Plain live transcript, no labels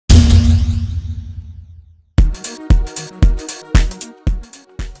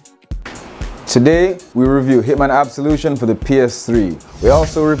Today, we review Hitman Absolution for the PS3. We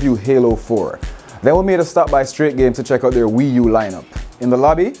also review Halo 4. Then we made a stop by Straight Games to check out their Wii U lineup. In the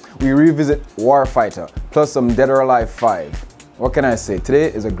lobby, we revisit Warfighter, plus some Dead or Alive 5. What can I say?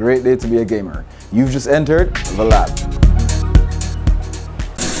 Today is a great day to be a gamer. You've just entered the lab.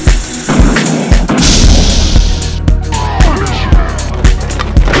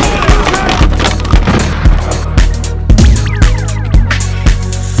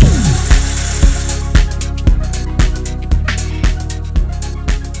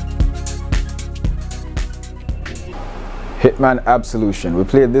 Hitman Absolution. We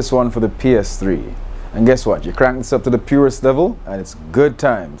played this one for the PS3. And guess what? You crank this up to the purest level and it's good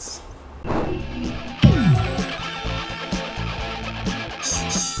times.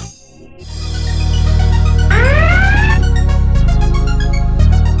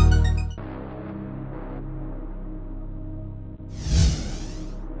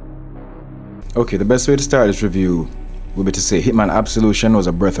 Okay, the best way to start this review would be to say Hitman Absolution was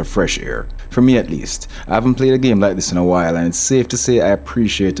a breath of fresh air. For me at least. I haven't played a game like this in a while and it's safe to say I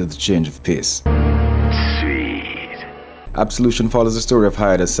appreciated the change of pace. Sweet. Absolution follows the story of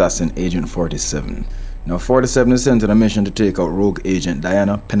hired assassin Agent 47. Now 47 is sent on a mission to take out rogue agent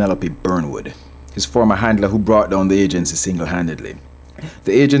Diana Penelope Burnwood, his former handler who brought down the agency single-handedly.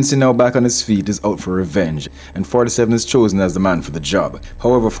 The agency, now back on its feet, is out for revenge, and 47 is chosen as the man for the job.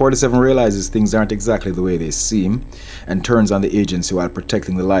 However, 47 realizes things aren't exactly the way they seem, and turns on the agency while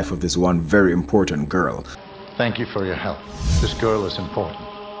protecting the life of this one very important girl. Thank you for your help. This girl is important.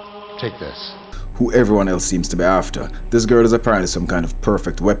 Take this. Who everyone else seems to be after. This girl is apparently some kind of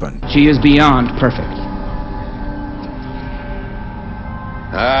perfect weapon. She is beyond perfect.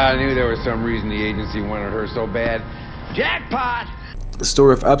 I knew there was some reason the agency wanted her so bad. Jackpot! The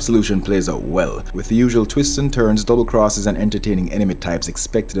story of Absolution plays out well, with the usual twists and turns, double crosses, and entertaining enemy types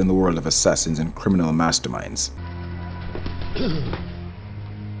expected in the world of assassins and criminal masterminds.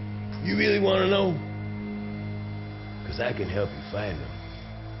 You really want to know? Because I can help you find them.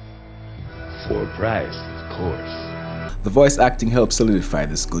 For a price, of course. The voice acting helps solidify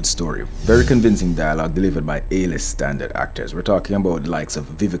this good story. Very convincing dialogue delivered by A-list standard actors. We're talking about the likes of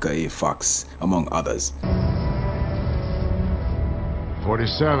Vivica A. Fox, among others.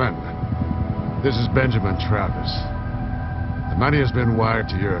 47. This is Benjamin Travis. The money has been wired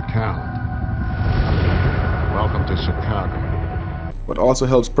to your account. Welcome to Chicago. What also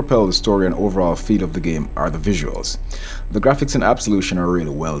helps propel the story and overall feel of the game are the visuals. The graphics in Absolution are really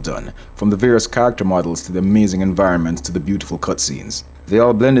well done, from the various character models to the amazing environments to the beautiful cutscenes. They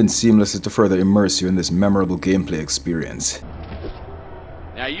all blend in seamlessly to further immerse you in this memorable gameplay experience.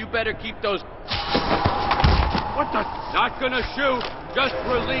 Now you better keep those... What the... Not gonna shoot! Just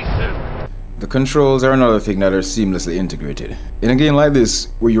release him! The controls are another thing that are seamlessly integrated. In a game like this,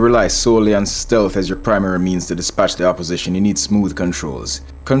 where you rely solely on stealth as your primary means to dispatch the opposition, you need smooth controls.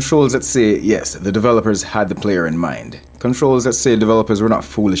 Controls that say, yes, the developers had the player in mind. Controls that say developers were not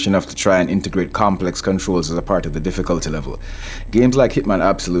foolish enough to try and integrate complex controls as a part of the difficulty level. Games like Hitman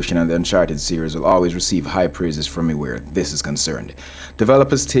Absolution and the Uncharted series will always receive high praises from me where this is concerned.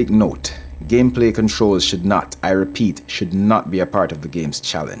 Developers, take note. Gameplay controls should not, I repeat, should not be a part of the game's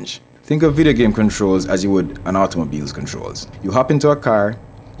challenge. Think of video game controls as you would an automobile's controls. You hop into a car,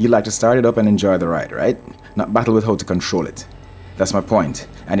 you like to start it up and enjoy the ride, right? Not battle with how to control it. That's my point.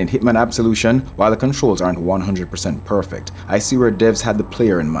 And in Hitman Absolution, while the controls aren't 100% perfect, I see where devs had the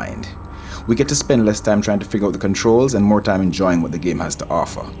player in mind. We get to spend less time trying to figure out the controls and more time enjoying what the game has to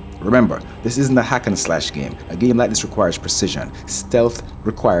offer. Remember, this isn't a hack and slash game. A game like this requires precision. Stealth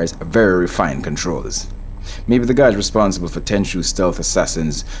requires very refined controls. Maybe the guys responsible for Tenchu Stealth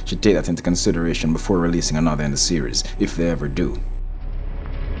Assassins should take that into consideration before releasing another in the series, if they ever do.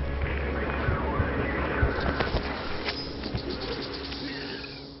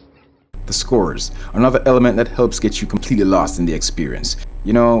 The scores, another element that helps get you completely lost in the experience.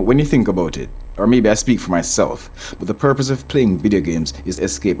 You know, when you think about it, or maybe I speak for myself, but the purpose of playing video games is to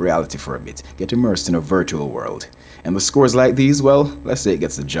escape reality for a bit, get immersed in a virtual world. And with scores like these, well, let's say it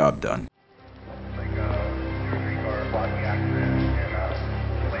gets the job done.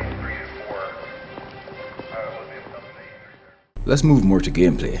 Let's move more to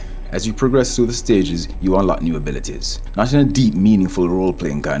gameplay. As you progress through the stages, you unlock new abilities. Not in a deep, meaningful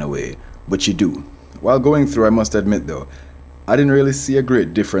role-playing kind of way, but you do. While going through, I must admit though, I didn't really see a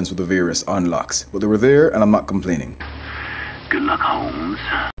great difference with the various unlocks, but they were there and I'm not complaining. Good luck, Holmes.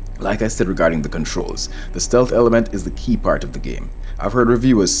 Like I said regarding the controls, the stealth element is the key part of the game. I've heard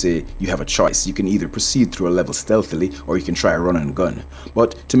reviewers say you have a choice. You can either proceed through a level stealthily or you can try a run and gun.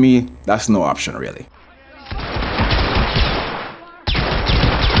 But to me, that's no option really.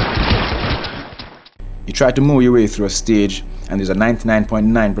 You try to mow your way through a stage, and there's a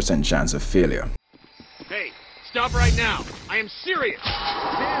 99.9% chance of failure. Hey, stop right now. I am serious.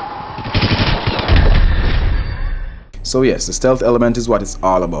 So yes, the stealth element is what it's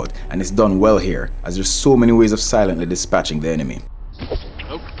all about, and it's done well here, as there's so many ways of silently dispatching the enemy.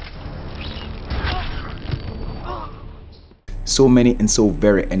 So many and so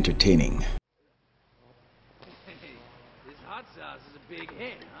very entertaining. This hot sauce is a big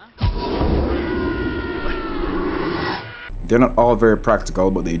hit, huh? They're not all very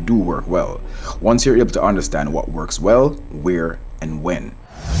practical, but they do work well, once you're able to understand what works well, where, and when.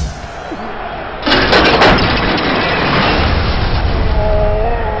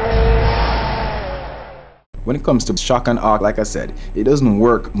 When it comes to shock and awe, like I said, it doesn't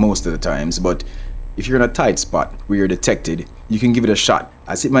work most of the times, but if you're in a tight spot where you're detected, you can give it a shot,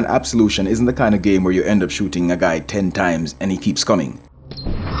 as Hitman Absolution isn't the kind of game where you end up shooting a guy 10 times and he keeps coming.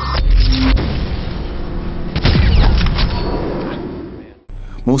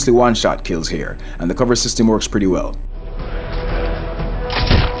 Mostly one-shot kills here, and the cover system works pretty well.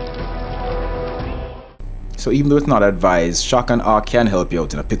 So even though it's not advised, shock and awe can help you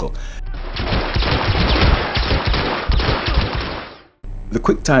out in a pickle. The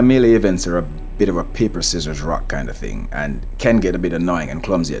quick-time melee events are a bit of a paper, scissors, rock kind of thing, and can get a bit annoying and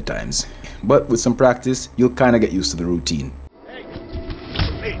clumsy at times. But with some practice, you'll kind of get used to the routine.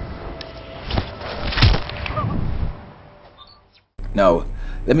 Now,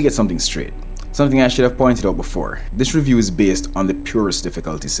 let me get something straight. Something I should have pointed out before. This review is based on the purest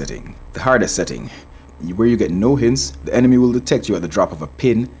difficulty setting, the hardest setting, where you get no hints, the enemy will detect you at the drop of a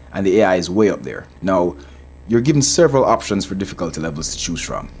pin, and the AI is way up there. Now, you're given several options for difficulty levels to choose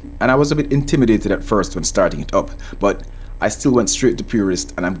from, and I was a bit intimidated at first when starting it up, but I still went straight to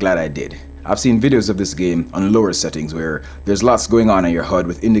purist, and I'm glad I did. I've seen videos of this game on lower settings where there's lots going on your HUD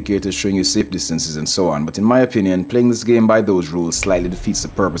with indicators showing you safe distances and so on, but in my opinion, playing this game by those rules slightly defeats the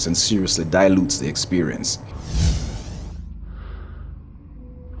purpose and seriously dilutes the experience.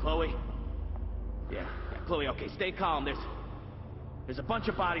 Chloe? Yeah, Chloe, okay, stay calm. There's a bunch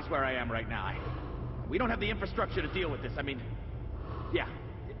of bodies where I am right now. We don't have the infrastructure to deal with this. I mean, yeah,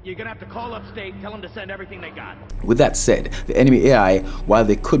 you're gonna have to call upstate, tell them to send everything they got. With that said, the enemy AI, while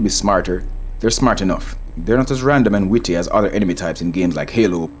they could be smarter, they're smart enough. They're not as random and witty as other enemy types in games like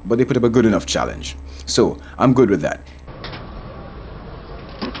Halo, but they put up a good enough challenge. So, I'm good with that.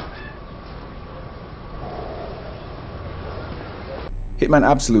 Hitman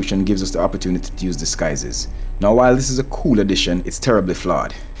Absolution gives us the opportunity to use disguises. Now while this is a cool addition, it's terribly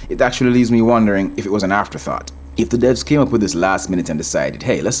flawed. It actually leaves me wondering if it was an afterthought. If the devs came up with this last minute and decided,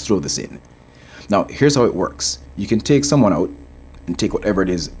 hey, let's throw this in. Now here's how it works. You can take someone out and take whatever it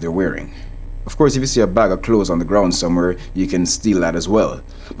is they're wearing. Of course, if you see a bag of clothes on the ground somewhere, you can steal that as well.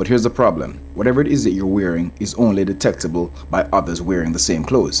 But here's the problem. Whatever it is that you're wearing is only detectable by others wearing the same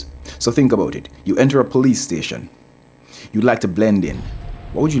clothes. So think about it. You enter a police station. You'd like to blend in.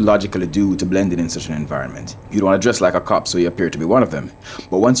 What would you logically do to blend in such an environment? You don't want to dress like a cop so you appear to be one of them.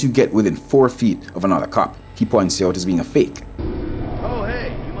 But once you get within 4 feet of another cop, he points you out as being a fake. Oh,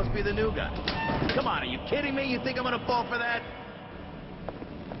 hey, you must be the new guy. Come on, are you kidding me? You think I'm gonna fall for that?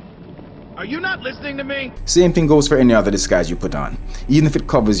 Are you not listening to me? Same thing goes for any other disguise you put on, even if it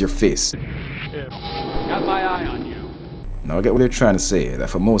covers your face. Got my eye on you. Now I get what they're trying to say, that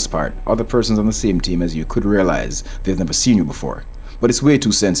for most part, other persons on the same team as you could realize they've never seen you before. But it's way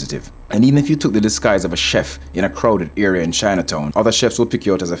too sensitive. And even if you took the disguise of a chef in a crowded area in Chinatown, other chefs will pick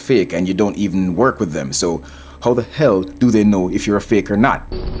you out as a fake and you don't even work with them. So how the hell do they know if you're a fake or not?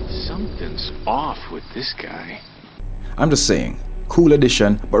 Something's off with this guy. I'm just saying, cool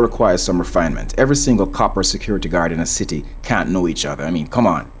addition, but requires some refinement. Every single cop or security guard in a city can't know each other. I mean, come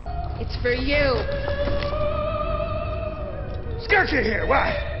on. It's for you. Skirt you here,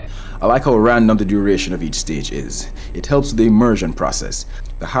 why? I like how random the duration of each stage is. It helps with the immersion process.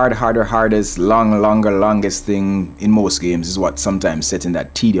 The hardest, longest thing in most games is what sometimes sets in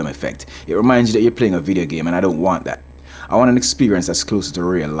that tedium effect. It reminds you that you're playing a video game, and I don't want that. I want an experience that's closer to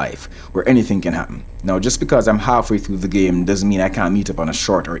real life, where anything can happen. Now, just because I'm halfway through the game doesn't mean I can't meet up on a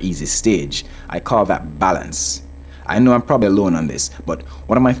short or easy stage. I call that balance. I know I'm probably alone on this, but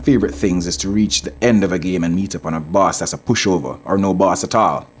one of my favorite things is to reach the end of a game and meet up on a boss that's a pushover, or no boss at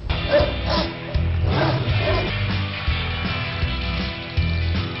all.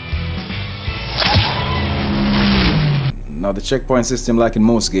 Now the checkpoint system, like in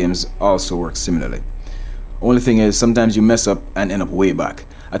most games, also works similarly. Only thing is, sometimes you mess up and end up way back.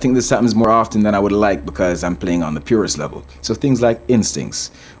 I think this happens more often than I would like because I'm playing on the purest level. So things like instincts,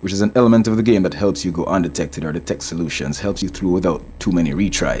 which is an element of the game that helps you go undetected or detect solutions, helps you through without too many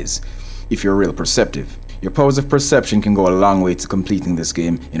retries, if you're real perceptive. Your powers of perception can go a long way to completing this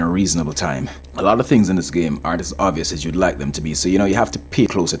game in a reasonable time. A lot of things in this game aren't as obvious as you'd like them to be, so you have to pay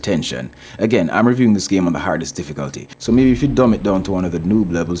close attention. Again, I'm reviewing this game on the hardest difficulty, so maybe if you dumb it down to one of the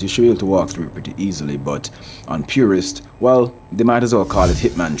noob levels, you should be able to walk through it pretty easily, but on purist, well, they might as well call it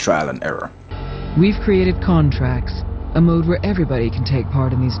Hitman trial and error. We've created contracts, a mode where everybody can take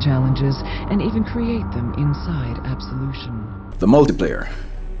part in these challenges and even create them inside Absolution. The multiplayer.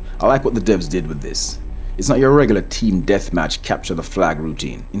 I like what the devs did with this. It's not your regular team deathmatch capture the flag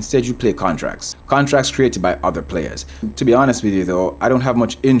routine. Instead, you play contracts. Contracts created by other players. To be honest with you though, I don't have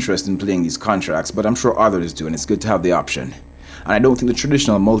much interest in playing these contracts, but I'm sure others do, and it's good to have the option. And I don't think the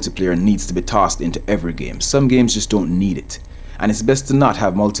traditional multiplayer needs to be tossed into every game. Some games just don't need it. And it's best to not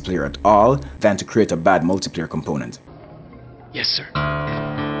have multiplayer at all than to create a bad multiplayer component. Yes, sir.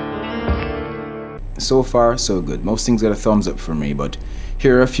 So far, so good. Most things get a thumbs up from me, but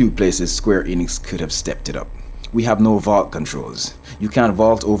here are a few places Square Enix could have stepped it up. We have no vault controls. You can't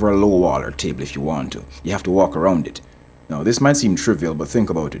vault over a low wall or table if you want to. You have to walk around it. Now, this might seem trivial, but think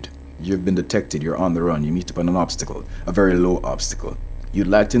about it. You've been detected, you're on the run, you meet upon an obstacle, a very low obstacle. You'd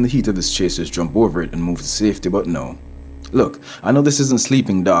like to, in the heat of this chase, just jump over it and move to safety, but no. Look, I know this isn't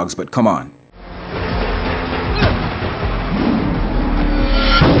Sleeping Dogs, but come on.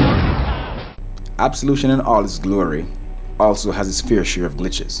 Absolution in all its glory also has its fair share of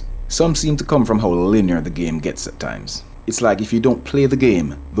glitches. Some seem to come from how linear the game gets at times. It's like if you don't play the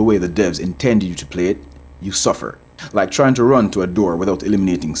game the way the devs intended you to play it, you suffer. Like trying to run to a door without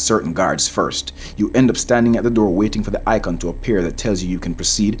eliminating certain guards first. You end up standing at the door waiting for the icon to appear that tells you can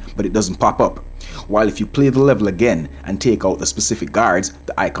proceed, but it doesn't pop up. While if you play the level again and take out the specific guards,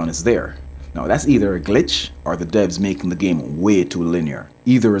 the icon is there. Now that's either a glitch or the devs making the game way too linear.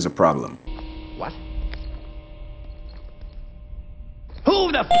 Either is a problem. What?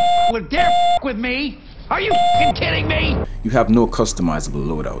 Who the f would dare f with me? Are you f***ing kidding me? You have no customizable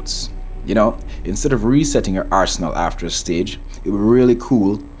loadouts. Instead of resetting your arsenal after a stage, it would be really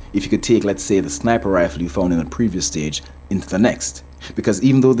cool if you could take, let's say, the sniper rifle you found in the previous stage into the next. Because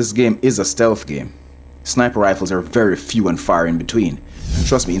even though this game is a stealth game, sniper rifles are very few and far in between. And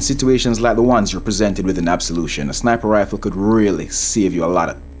trust me, in situations like the ones you're presented with in Absolution, a sniper rifle could really save you a lot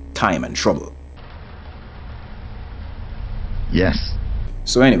of time and trouble. Yes.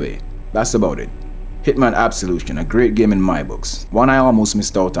 So anyway, that's about it. Hitman Absolution, a great game in my books. One I almost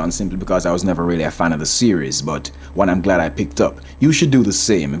missed out on simply because I was never really a fan of the series, but one I'm glad I picked up. You should do the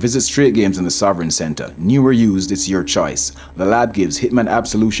same. Visit Straight Games in the Sovereign Center. New or used, it's your choice. The lab gives Hitman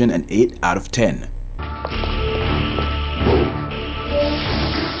Absolution an 8 out of 10.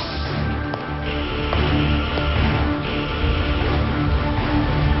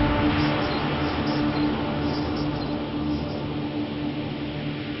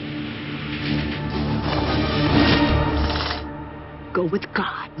 Go with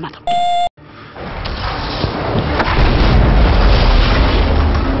God, mother.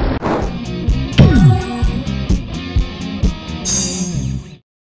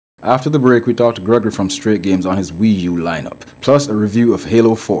 After the break, we talked to Gregory from Straight Games on his Wii U lineup, plus a review of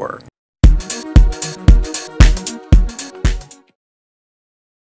Halo 4.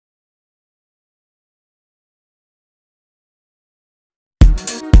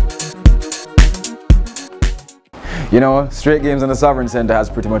 Straight Games in the Sovereign Center has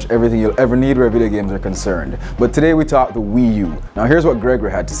pretty much everything you'll ever need where video games are concerned. But today we talked the Wii U. Now here's what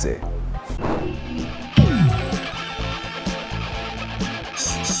Gregory had to say.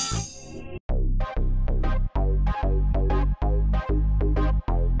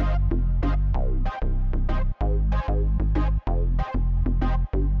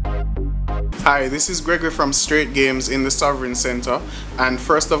 Hi, this is Gregory from Straight Games in the Sovereign Center, and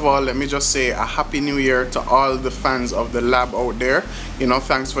first of all, let me just say a happy new year to all the fans of the lab out there.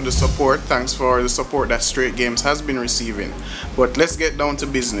 Thanks for the support, that Straight Games has been receiving. But let's get down to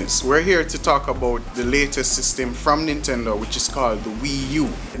business. We're here to talk about the latest system from Nintendo, which is called the Wii U.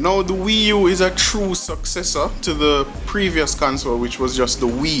 Now, the Wii U is a true successor to the previous console, which was just the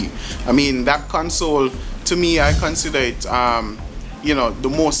Wii. I mean, that console, to me, I consider it the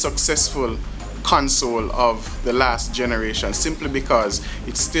most successful console of the last generation, simply because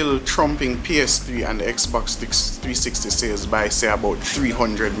it's still trumping PS3 and the Xbox 360 sales by, say, about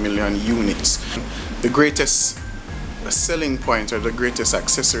 300 million units. The greatest selling point, or the greatest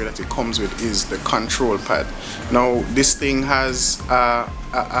accessory that it comes with, is the control pad. Now, this thing has a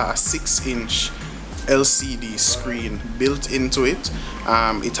 6-inch LCD screen built into it.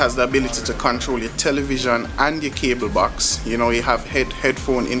 It has the ability to control your television and your cable box. You have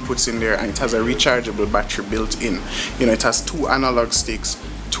headphone inputs in there, and it has a rechargeable battery built in. It has 2 analog sticks,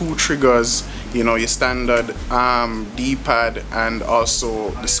 2 2 triggers, you know, your standard D-pad, and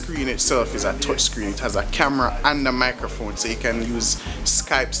also the screen itself is a touch screen. It has a camera and a microphone, so you can use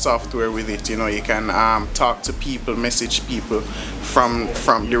Skype software with it. You know, you can talk to people, message people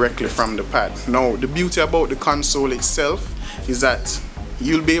from directly from the pad. Now, the beauty about the console itself is that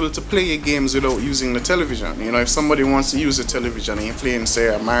you'll be able to play your games without using the television. You know, if somebody wants to use the television and you're playing,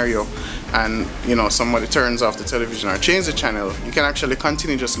 say, a Mario, and, you know, somebody turns off the television or change the channel, you can actually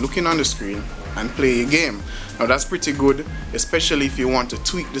continue just looking on the screen and play your game. Now, that's pretty good, especially if you want to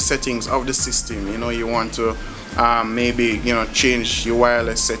tweak the settings of the system. You know, you want to maybe, you know, change your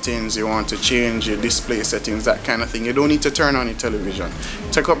wireless settings, you want to change your display settings, that kind of thing. You don't need to turn on your television.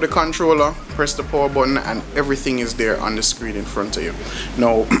 Take up the controller, press the power button, and everything is there on the screen in front of you.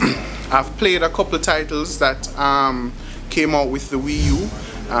 Now, I've played a couple of titles that came out with the Wii U.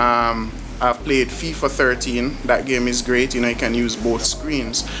 I've played FIFA 13, that game is great, you know, you can use both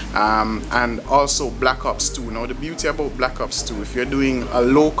screens, and also Black Ops 2. Now, the beauty about Black Ops 2, if you're doing a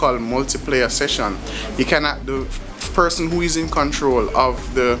local multiplayer session, you cannot, the person who is in control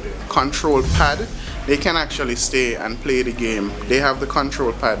of the control pad, they can actually stay and play the game. They have the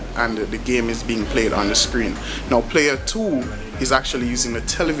control pad and the game is being played on the screen. Now, player 2 is actually using the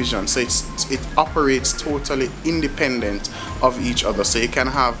television, so it operates totally independent of each other, so you can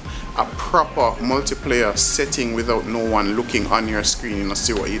have a proper multiplayer setting without no one looking on your screen, you know,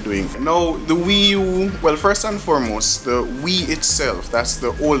 see what you're doing. Now, the Wii U, well, first and foremost, the Wii itself, that's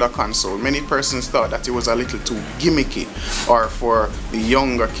the older console. Many persons thought that it was a little too gimmicky or for the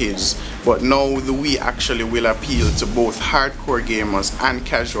younger kids, but now the Wii actually will appeal to both hardcore gamers and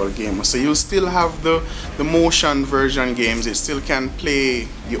casual gamers. So you'll still have the motion version games, it still can play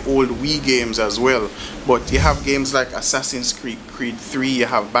your old Wii games as well, but you have games like Assassin's Creed 3, you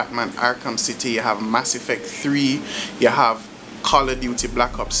have Batman Arkham City, you have Mass Effect 3, you have Call of Duty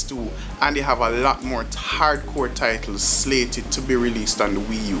Black Ops 2, and you have a lot more hardcore titles slated to be released on the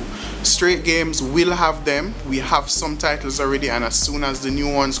Wii U. Straight games will have them. We have some titles already, and as soon as the new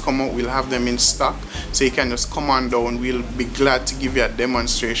ones come out, we'll have them in stock, so you can just come on down. We'll be glad to give you a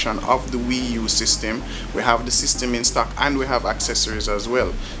demonstration of the Wii U system. We have the system in stock and we have accessories as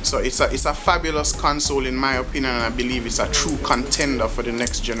well. So it's a fabulous console in my opinion, and I believe it's a true contender for the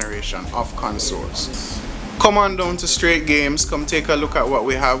next generation of consoles. Come on down to Straight Games, come take a look at what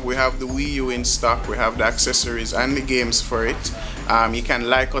we have. We have the Wii U in stock, we have the accessories and the games for it. You can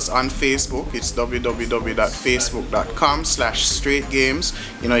like us on Facebook, it's www.facebook.com/straightgames.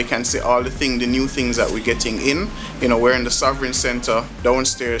 You know, you can see all the new things that we're getting in. You know, we're in the Sovereign Center,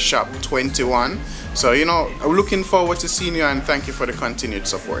 downstairs, shop 21. So, you know, I'm looking forward to seeing you, and thank you for the continued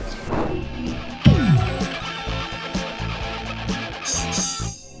support.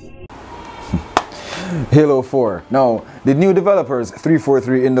 Halo 4. Now, did new developers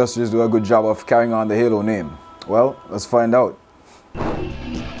 343 Industries do a good job of carrying on the Halo name? Well, let's find out.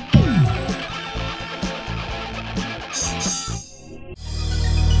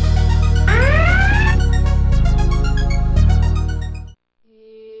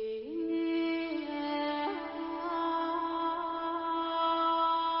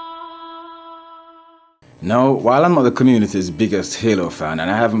 Now, while I'm not the community's biggest Halo fan,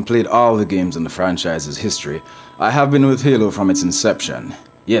 and I haven't played all the games in the franchise's history, I have been with Halo from its inception.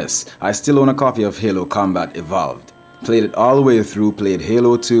 Yes, I still own a copy of Halo Combat Evolved. Played it all the way through, played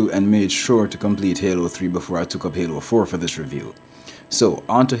Halo 2, and made sure to complete Halo 3 before I took up Halo 4 for this review. So,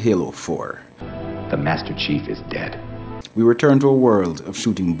 on to Halo 4. The Master Chief is dead. We return to a world of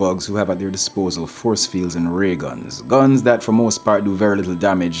shooting bugs who have at their disposal force fields and ray guns. Guns that for most part do very little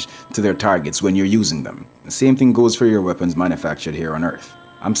damage to their targets when you're using them. The same thing goes for your weapons manufactured here on Earth.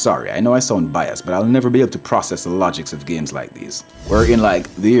 I'm sorry, I know I sound biased, but I'll never be able to process the logics of games like these. We're in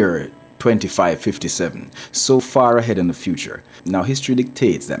like the year 2557, so far ahead in the future. Now history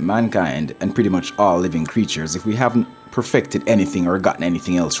dictates that mankind, and pretty much all living creatures, if we haven't perfected anything or gotten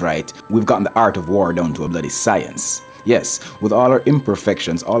anything else right, we've gotten the art of war down to a bloody science. Yes, with all our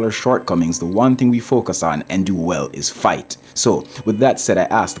imperfections, all our shortcomings, the one thing we focus on and do well is fight. So, with that said, I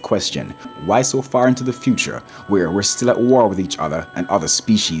ask the question, why so far into the future, where we're still at war with each other and other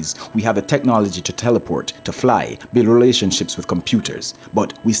species, we have the technology to teleport, to fly, build relationships with computers,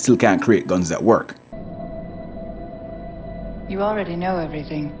 but we still can't create guns that work? You already know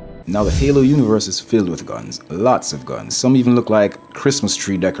everything. Now the Halo universe is filled with guns, lots of guns. Some even look like Christmas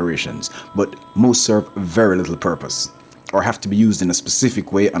tree decorations, but most serve very little purpose, or have to be used in a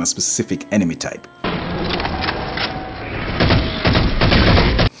specific way on a specific enemy type.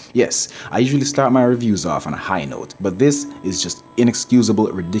 Yes, I usually start my reviews off on a high note, but this is just inexcusable,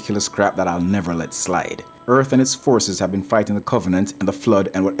 ridiculous crap that I'll never let slide. Earth and its forces have been fighting the Covenant and the Flood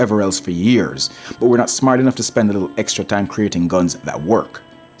and whatever else for years, but we're not smart enough to spend a little extra time creating guns that work.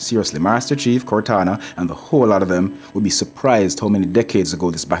 Seriously, Master Chief, Cortana, and the whole lot of them would be surprised how many decades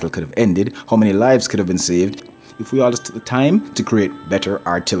ago this battle could have ended, how many lives could have been saved, if we all just took the time to create better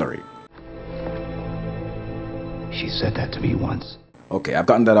artillery. She said that to me once. Okay, I've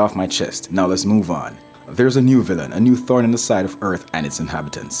gotten that off my chest. Now let's move on. There's a new villain, a new thorn in the side of Earth and its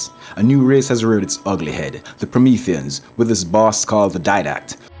inhabitants. A new race has reared its ugly head, the Prometheans, with this boss called the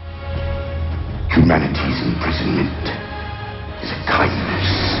Didact. Humanity's imprisonment is a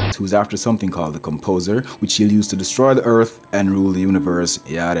kindness. Who's after something called the Composer, which he'll use to destroy the Earth and rule the universe,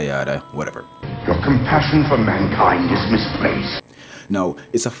 yada yada, whatever. Your compassion for mankind is misplaced. Now,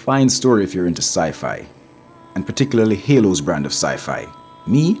 it's a fine story if you're into sci-fi, and particularly Halo's brand of sci-fi.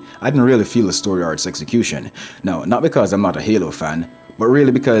 Me, I didn't really feel the story or its execution. Now, not because I'm not a Halo fan, but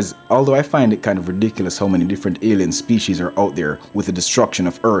really because, although I find it kind of ridiculous how many different alien species are out there with the destruction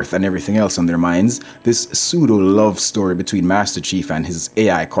of Earth and everything else on their minds, this pseudo-love story between Master Chief and his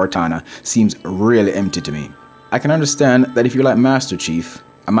AI Cortana seems really empty to me. I can understand that if you're like Master Chief,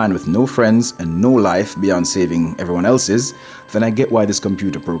 a man with no friends and no life beyond saving everyone else's, then I get why this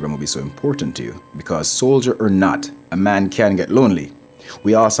computer program will be so important to you. Because soldier or not, a man can get lonely.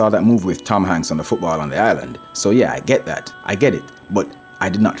 We all saw that movie with Tom Hanks on the football on the island. So yeah, I get that. I get it. But I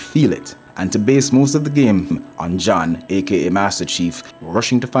did not feel it. And to base most of the game on John, aka Master Chief,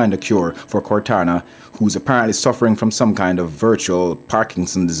 rushing to find a cure for Cortana, who's apparently suffering from some kind of virtual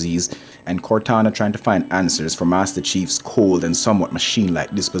Parkinson disease, and Cortana trying to find answers for Master Chief's cold and somewhat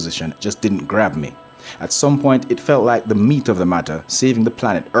machine-like disposition just didn't grab me. At some point, it felt like the meat of the matter, saving the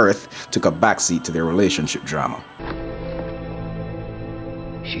planet Earth, took a backseat to their relationship drama.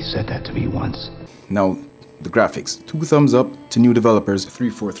 She said that to me once. Now, the graphics. 2 thumbs up to new developers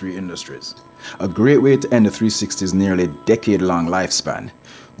 343 Industries. A great way to end the 360's nearly decade-long lifespan.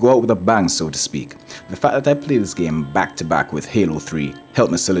 Go out with a bang, so to speak. The fact that I played this game back-to-back with Halo 3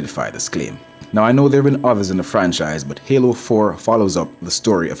 helped me solidify this claim. Now, I know there have been others in the franchise, but Halo 4 follows up the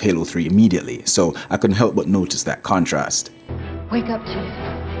story of Halo 3 immediately, so I couldn't help but notice that contrast. Wake up, Chief.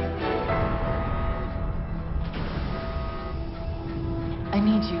 I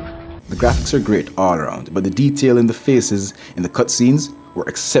need you. The graphics are great all around, but the detail in the faces in the cutscenes were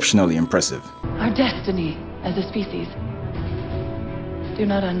exceptionally impressive. Our destiny as a species. Do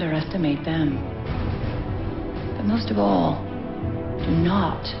not underestimate them. But most of all, do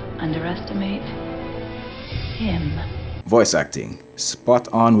not underestimate him. Voice acting, spot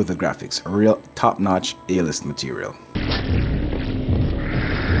on with the graphics, real top-notch A-list material.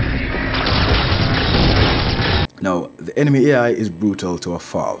 Now, the enemy AI is brutal to a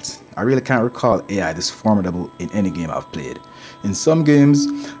fault. I really can't recall AI this formidable in any game I've played. In some games,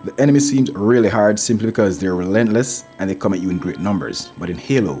 the enemy seems really hard simply because they're relentless and they come at you in great numbers. But in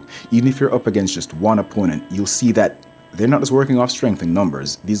Halo, even if you're up against just one opponent, you'll see that they're not just working off strength and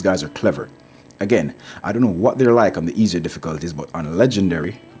numbers, these guys are clever. Again, I don't know what they're like on the easier difficulties, but on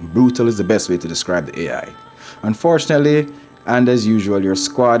Legendary, brutal is the best way to describe the AI. Unfortunately, and as usual, your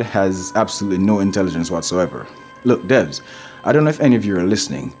squad has absolutely no intelligence whatsoever. Look, devs, I don't know if any of you are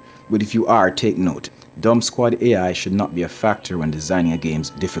listening, but if you are, take note. Dumb squad AI should not be a factor when designing a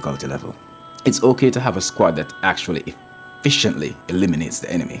game's difficulty level. It's okay to have a squad that actually efficiently eliminates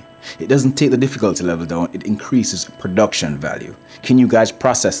the enemy. It doesn't take the difficulty level down, it increases production value. Can you guys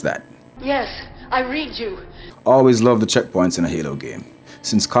process that? Yes, I read you. Always love the checkpoints in a Halo game.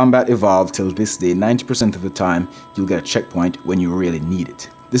 Since combat evolved till this day, 90% of the time, you'll get a checkpoint when you really need it.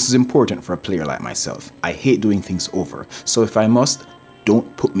 This is important for a player like myself. I hate doing things over, so if I must,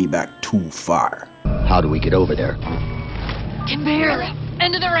 don't put me back too far. How do we get over there? Can barely.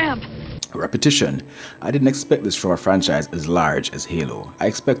 End of the ramp. Repetition. I didn't expect this from a franchise as large as Halo. I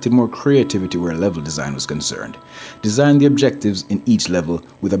expected more creativity where level design was concerned. Design the objectives in each level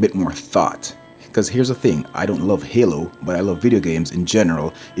with a bit more thought. Because here's the thing, I don't love Halo, but I love video games in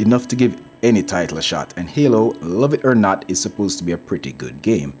general enough to give any title a shot, and Halo, love it or not, is supposed to be a pretty good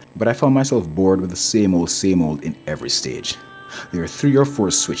game. But I found myself bored with the same old in every stage. There are 3 or 4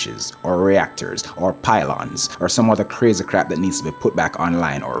 switches, or reactors, or pylons, or some other crazy crap that needs to be put back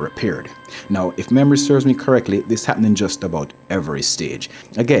online or repaired. Now, if memory serves me correctly, this happened in just about every stage.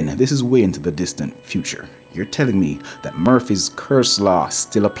 Again, this is way into the distant future. You're telling me that Murphy's curse law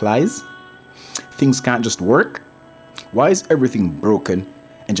still applies? Things can't just work? Why is everything broken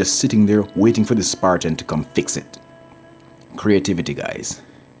and just sitting there waiting for the Spartan to come fix it? Creativity, guys.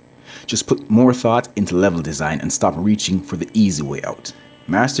 Just put more thought into level design and stop reaching for the easy way out.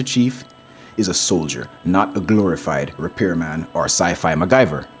 Master Chief is a soldier, not a glorified repairman or sci-fi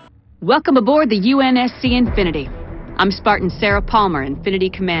MacGyver. Welcome aboard the UNSC Infinity. I'm Spartan Sarah Palmer, Infinity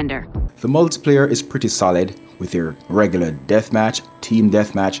Commander. The multiplayer is pretty solid, with your regular deathmatch, team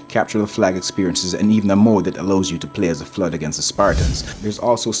deathmatch, capture the flag experiences, and even a mode that allows you to play as a flood against the Spartans. There's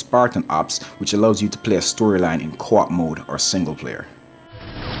also Spartan Ops, which allows you to play a storyline in co-op mode or single player.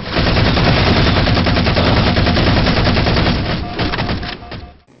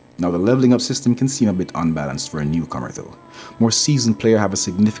 Now the leveling up system can seem a bit unbalanced for a newcomer though. More seasoned players have a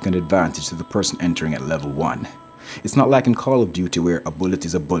significant advantage to the person entering at level 1. It's not like in Call of Duty where a bullet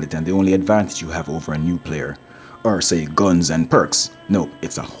is a bullet and the only advantage you have over a new player are, say, guns and perks. No,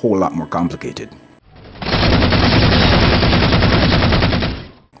 it's a whole lot more complicated.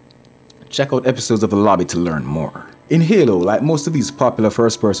 Check out episodes of The Lobby to learn more. In Halo, like most of these popular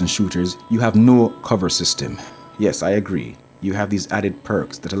first-person shooters, you have no cover system. Yes, I agree. You have these added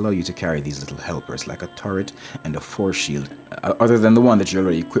perks that allow you to carry these little helpers like a turret and a force shield, other than the one that you're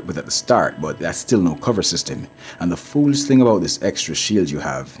already equipped with at the start, but that's still no cover system. And the foolish thing about this extra shield you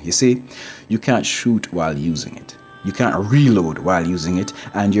have, you see, you can't shoot while using it. You can't reload while using it,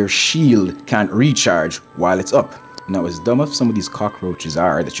 and your shield can't recharge while it's up. Now, as dumb as some of these cockroaches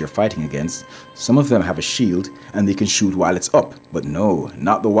are that you're fighting against, some of them have a shield and they can shoot while it's up. But no,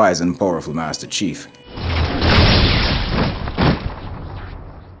 not the wise and powerful Master Chief.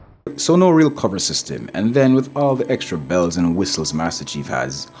 So no real cover system, and then with all the extra bells and whistles Master Chief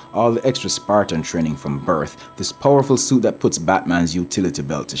has, all the extra Spartan training from birth, this powerful suit that puts Batman's utility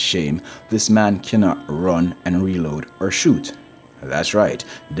belt to shame, this man cannot run and reload or shoot. That's right,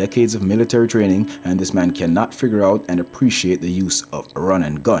 decades of military training, and this man cannot figure out and appreciate the use of run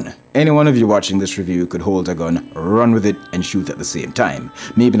and gun. Any one of you watching this review could hold a gun, run with it, and shoot at the same time.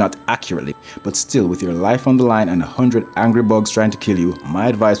 Maybe not accurately, but still with your life on the line and 100 angry bugs trying to kill you, my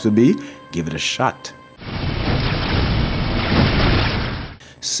advice would be, give it a shot.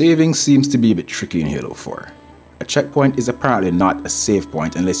 Saving seems to be a bit tricky in Halo 4. A checkpoint is apparently not a save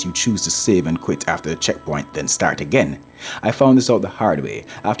point unless you choose to save and quit after the checkpoint, then start again. I found this out the hard way.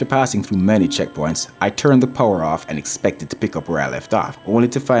 After passing through many checkpoints, I turned the power off and expected to pick up where I left off, only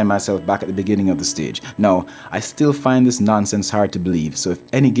to find myself back at the beginning of the stage. Now, I still find this nonsense hard to believe, so if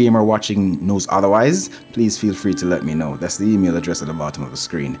any gamer watching knows otherwise, please feel free to let me know. That's the email address at the bottom of the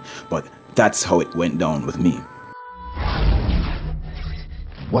screen. But that's how it went down with me.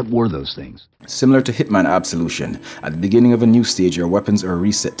 What were those things? Similar to Hitman Absolution, at the beginning of a new stage your weapons are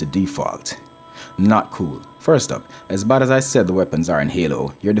reset to default. Not cool. First up, as bad as I said the weapons are in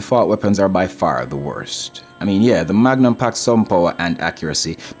Halo, your default weapons are by far the worst. I mean, yeah, the Magnum packs some power and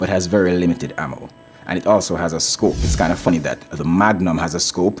accuracy, but has very limited ammo. And it also has a scope. It's kind of funny that the Magnum has a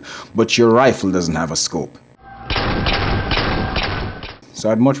scope, but your rifle doesn't have a scope. So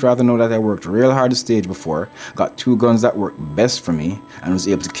I'd much rather know that I worked real hard the stage before, got 2 guns that worked best for me, and was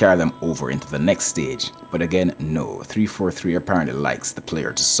able to carry them over into the next stage. But again, no, 343 apparently likes the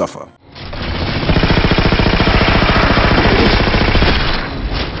player to suffer.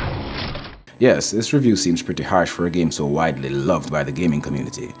 Yes, this review seems pretty harsh for a game so widely loved by the gaming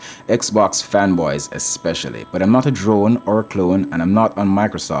community, Xbox fanboys especially, but I'm not a drone or a clone and I'm not on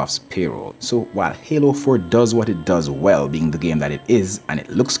Microsoft's payroll. So while Halo 4 does what it does well, being the game that it is, and it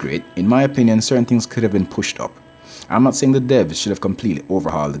looks great, in my opinion certain things could have been pushed up. I'm not saying the devs should have completely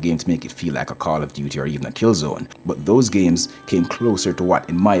overhauled the game to make it feel like a Call of Duty or even a Killzone, but those games came closer to what,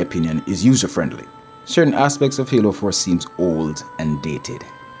 in my opinion, is user-friendly. Certain aspects of Halo 4 seems old and dated.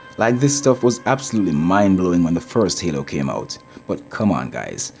 Like, this stuff was absolutely mind-blowing when the first Halo came out. But come on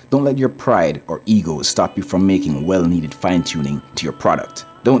guys, don't let your pride or ego stop you from making well-needed fine-tuning to your product.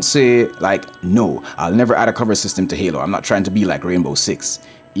 Don't say like, no, I'll never add a cover system to Halo, I'm not trying to be like Rainbow Six.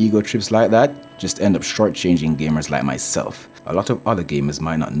 Ego trips like that just end up shortchanging gamers like myself. A lot of other gamers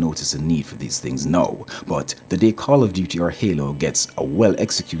might not notice a need for these things now, but the day Call of Duty or Halo gets a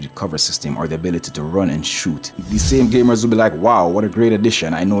well-executed cover system or the ability to run and shoot, these same gamers will be like, wow, what a great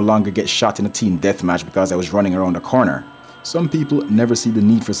addition, I no longer get shot in a team deathmatch because I was running around a corner. Some people never see the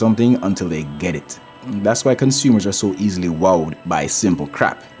need for something until they get it. That's why consumers are so easily wowed by simple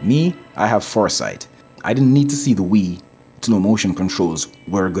crap. Me, I have foresight. I didn't need to see the Wii to know motion controls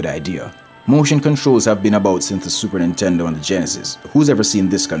were a good idea. Motion controls have been about since the Super Nintendo and the Genesis. Who's ever seen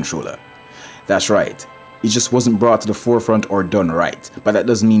this controller? That's right, it just wasn't brought to the forefront or done right, but that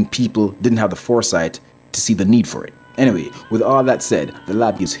doesn't mean people didn't have the foresight to see the need for it. Anyway, with all that said, the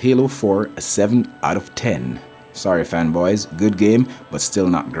lab gives Halo 4 a 7 out of 10. Sorry fanboys, good game, but still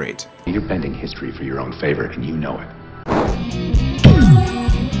not great. You're bending history for your own favor, and you know it.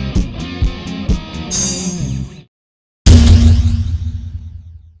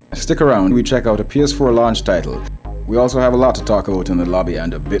 Stick around, we check out a PS4 launch title. We also have a lot to talk about in the lobby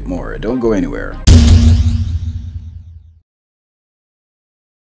and a bit more. Don't go anywhere.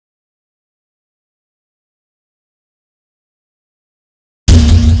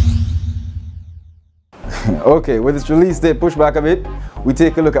 Okay, with its release date pushed back a bit, we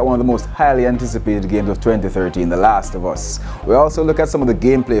take a look at one of the most highly anticipated games of 2013, The Last of Us. We also look at some of the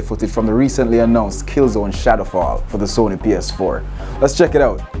gameplay footage from the recently announced Killzone Shadowfall for the Sony PS4. Let's check it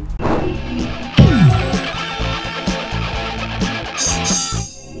out.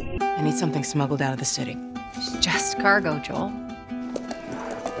 I need something smuggled out of the city. Just cargo, Joel.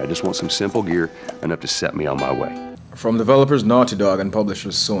 I just want some simple gear enough to set me on my way. From developers Naughty Dog and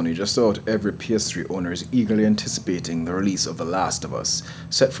publishers Sony, just about every PS3 owner is eagerly anticipating the release of The Last of Us.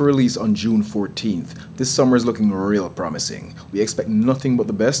 Set for release on June 14th, this summer is looking real promising. We expect nothing but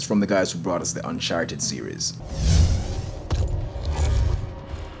the best from the guys who brought us the Uncharted series.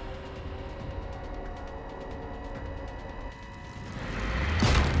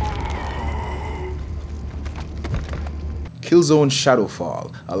 Killzone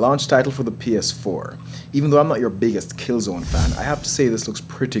Shadowfall, a launch title for the PS4. Even though I'm not your biggest Killzone fan, I have to say this looks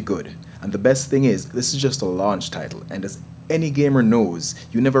pretty good. And the best thing is, this is just a launch title, and as any gamer knows,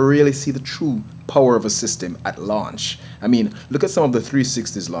 you never really see the true power of a system at launch. I mean, look at some of the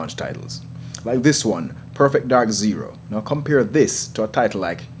 360's launch titles. Like this one, Perfect Dark Zero. Now compare this to a title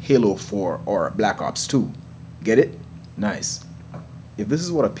like Halo 4 or Black Ops 2. Get it? Nice. If this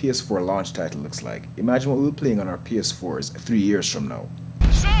is what a PS4 launch title looks like, imagine what we'll be playing on our PS4s 3 years from now.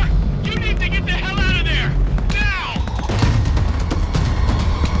 Sir, you need to get the hell out of there! Now!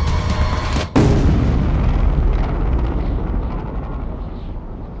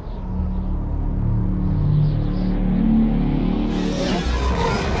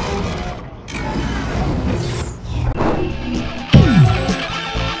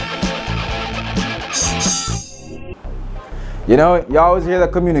 You know, you always hear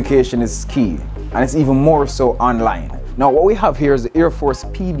that communication is key, and it's even more so online. Now what we have here is the Air Force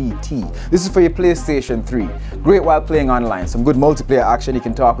PBT. This is for your PlayStation 3. Great while playing online, some good multiplayer action, you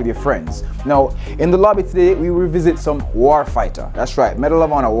can talk with your friends. Now, in the lobby today, we revisit some Warfighter. That's right, Medal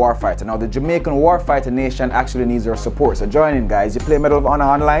of Honor Warfighter. Now the Jamaican Warfighter nation actually needs our support, so join in guys. You play Medal of Honor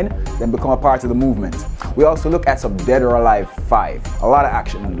online, then become a part of the movement. We also look at some Dead or Alive 5. A lot of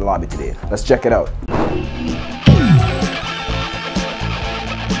action in the lobby today. Let's check it out.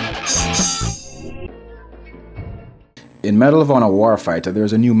 In Medal of Honor Warfighter,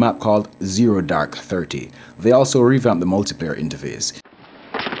 there's a new map called Zero Dark 30. They also revamped the multiplayer interface.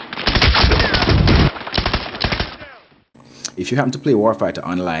 If you happen to play Warfighter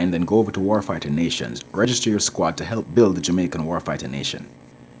online, then go over to Warfighter Nations. Register your squad to help build the Jamaican Warfighter Nation.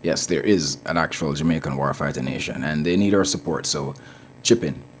 Yes, there is an actual Jamaican Warfighter Nation, and they need our support, so chip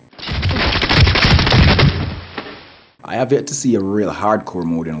in. I have yet to see a real hardcore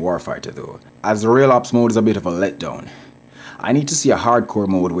mode in Warfighter though, as the Real Ops mode is a bit of a letdown. I need to see a hardcore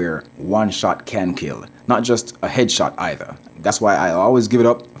mode where one shot can kill, not just a headshot either. That's why I always give it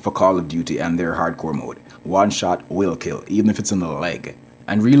up for Call of Duty and their hardcore mode. One shot will kill, even if it's in the leg.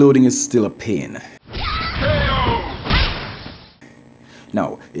 And reloading is still a pain.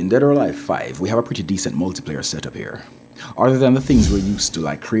 Now, in Dead or Alive 5, we have a pretty decent multiplayer setup here. Other than the things we're used to,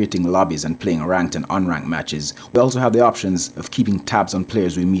 like creating lobbies and playing ranked and unranked matches, we also have the options of keeping tabs on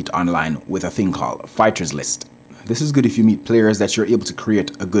players we meet online with a thing called Fighters List. This is good if you meet players that you're able to create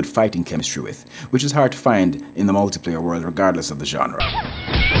a good fighting chemistry with, which is hard to find in the multiplayer world regardless of the genre.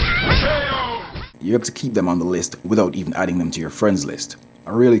 You're able to keep them on the list without even adding them to your friends list.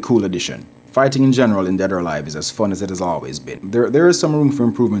 A really cool addition. Fighting in general in Dead or Alive is as fun as it has always been. There is some room for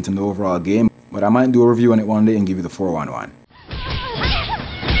improvement in the overall game, but I might do a review on it one day and give you the 411.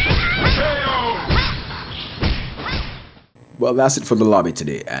 Well, that's it for the lobby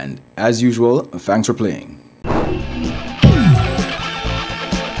today, and as usual, thanks for playing.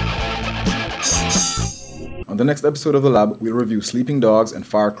 On the next episode of The Lab, we'll review Sleeping Dogs and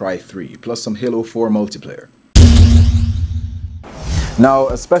Far Cry 3, plus some Halo 4 multiplayer. Now,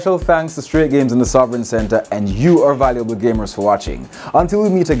 a special thanks to Straight Games in the Sovereign Center and you, our valuable gamers, for watching. Until we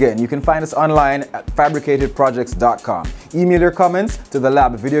meet again, you can find us online at fabricatedprojects.com. Email your comments to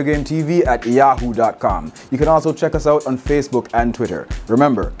thelabvideogametv@yahoo.com. You can also check us out on Facebook and Twitter.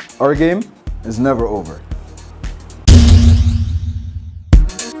 Remember, our game is never over.